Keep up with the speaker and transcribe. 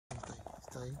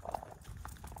same.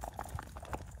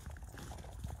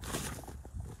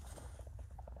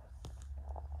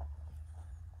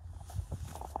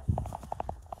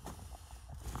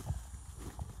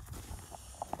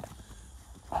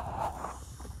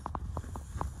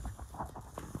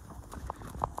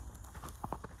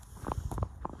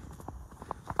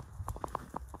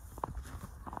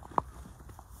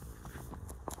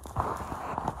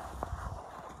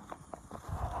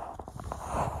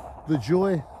 The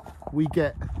joy we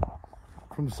get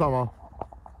from summer,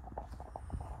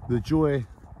 the joy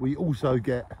we also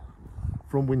get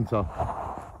from winter.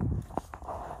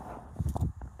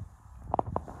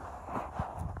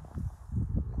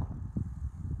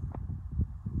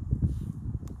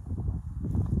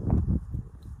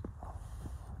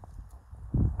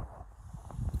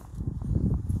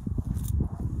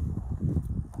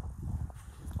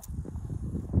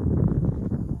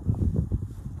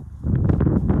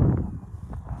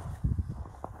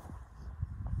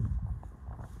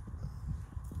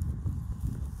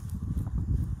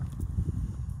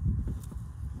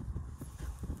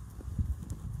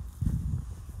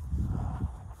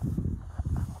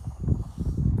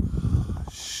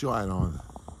 Shine on.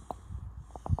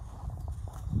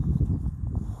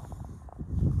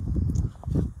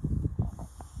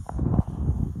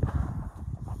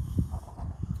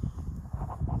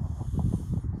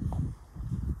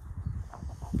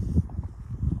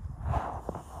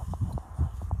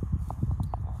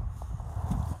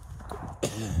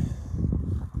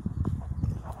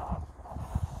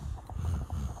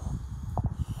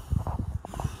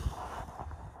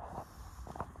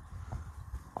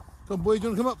 Come on, boy, do you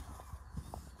want to come up?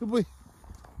 Good boy.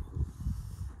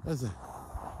 That's it.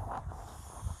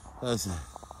 That's it.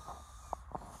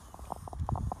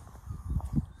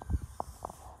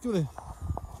 Come on in.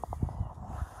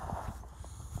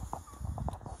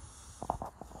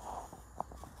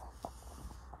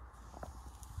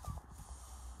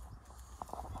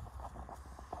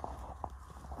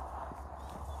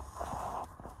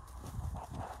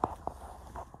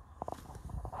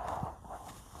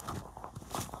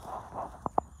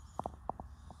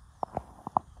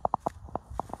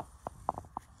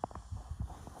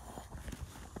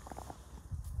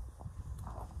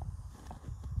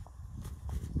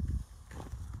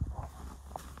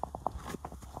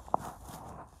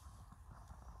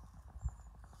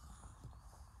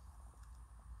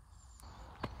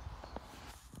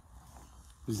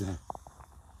 Who's that?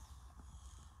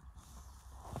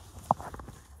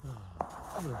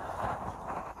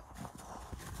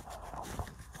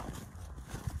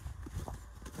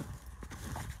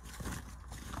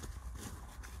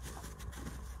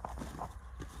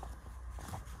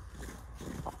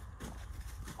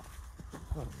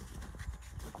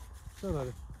 Say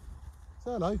hello.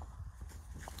 Say hello. Here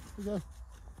you go.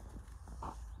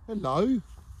 Hello.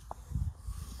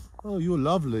 Oh, you're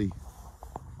lovely.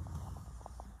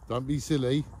 Don't be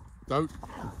silly. Don't.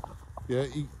 Yeah,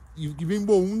 you've been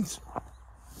warned.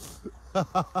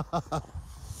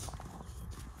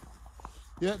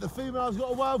 Yeah, the female's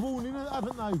got a way of warning,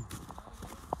 haven't they?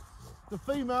 The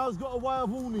female's got a way of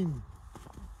warning.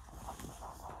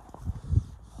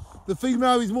 The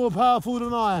female is more powerful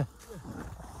than I.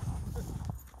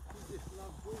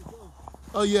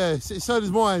 Oh yeah, so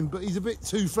does mine, but he's a bit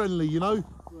too friendly, you know?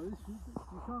 Well, you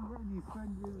can't get any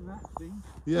friendlier than that thing.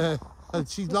 Yeah, and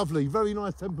she's lovely, very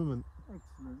nice temperament.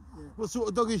 Excellent, yeah. What sort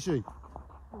of dog is she? This is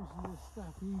a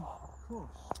Staffy cross.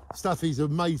 Staffies are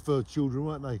made for children,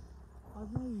 weren't they? I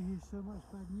know you hear so much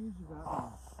bad news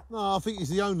about No, I think it's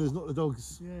the owners, not the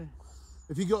dogs. them. Yeah.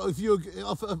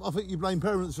 I think you blame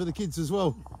parents for the kids as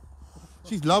well.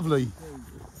 She's lovely.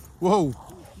 Whoa.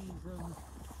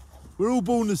 We're all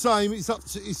born the same. It's up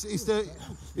to it's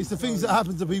the things that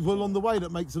happen to people along the way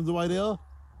that makes them the way they are.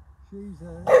 She's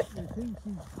I think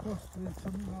she's crossed with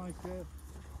something like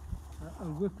a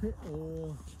whippet,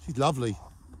 or She's lovely.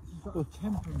 she's got a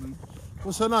temperament.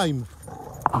 What's her name?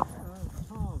 Tara.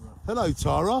 Hello,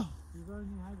 Tara. We've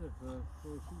only had her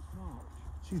for since March.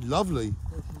 She's lovely.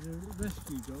 So she's a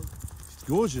rescue dog. She's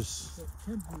gorgeous.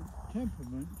 But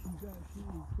temperament, she's actually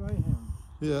a greyhound.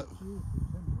 Yeah. Beautiful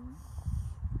temperament.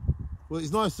 Well,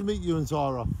 it's nice to meet you and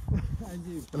Tara. And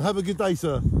you. And have a good day,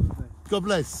 sir. Okay. God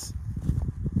bless.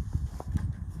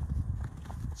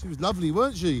 She was lovely,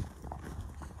 weren't she?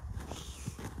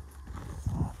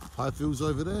 Highfields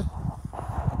over there.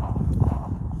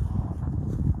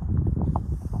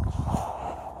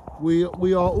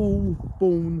 We are all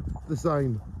born the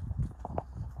same.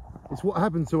 It's what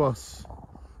happened to us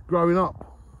growing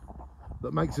up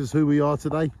that makes us who we are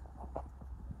today.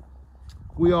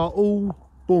 We are all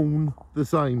born the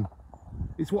same.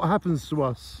 It's what happens to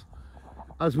us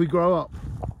as we grow up,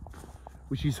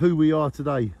 which is who we are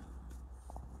today.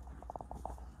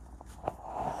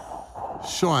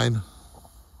 Shine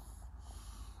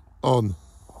on.